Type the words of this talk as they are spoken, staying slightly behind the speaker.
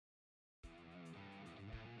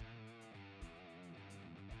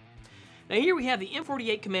Now here we have the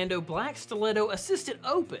M48 Kommando Black Stiletto Assisted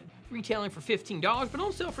Open, retailing for $15, but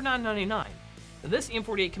on sale for $9.99. Now this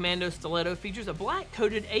M48 Kommando Stiletto features a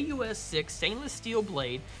black-coated AUS-6 stainless steel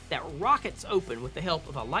blade that rockets open with the help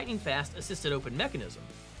of a lightning-fast assisted open mechanism.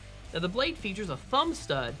 Now the blade features a thumb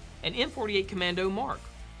stud and M48 Kommando mark.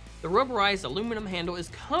 The rubberized aluminum handle is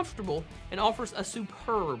comfortable and offers a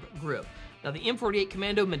superb grip. Now the M48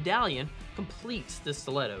 Kommando medallion completes this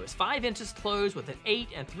stiletto. It's 5 inches closed with an 8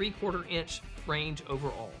 3/4 inch range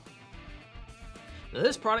overall. Now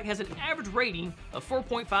this product has an average rating of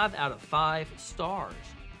 4.5 out of 5 stars.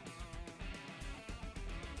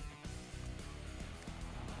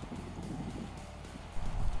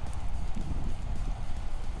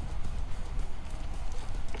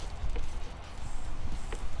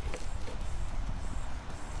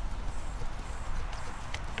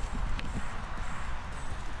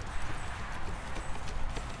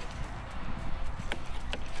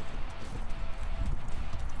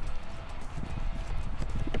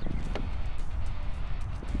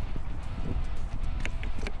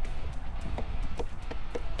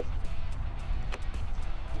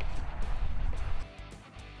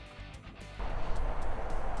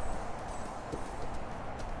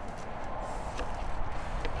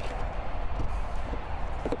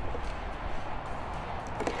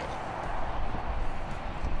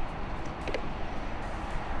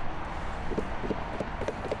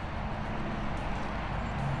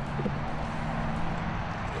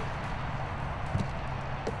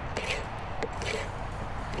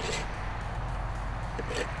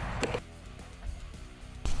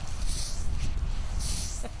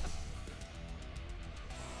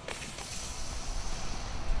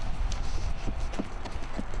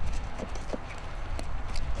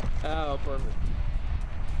 Oh, perfect.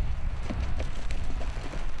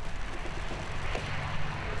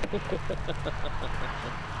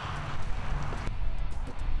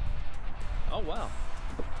 Oh wow.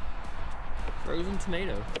 Frozen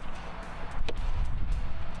tomato.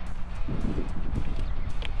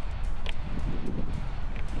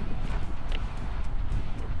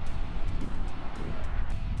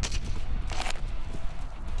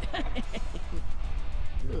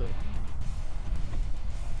 Good.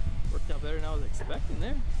 Worked out better than I was expecting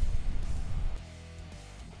there.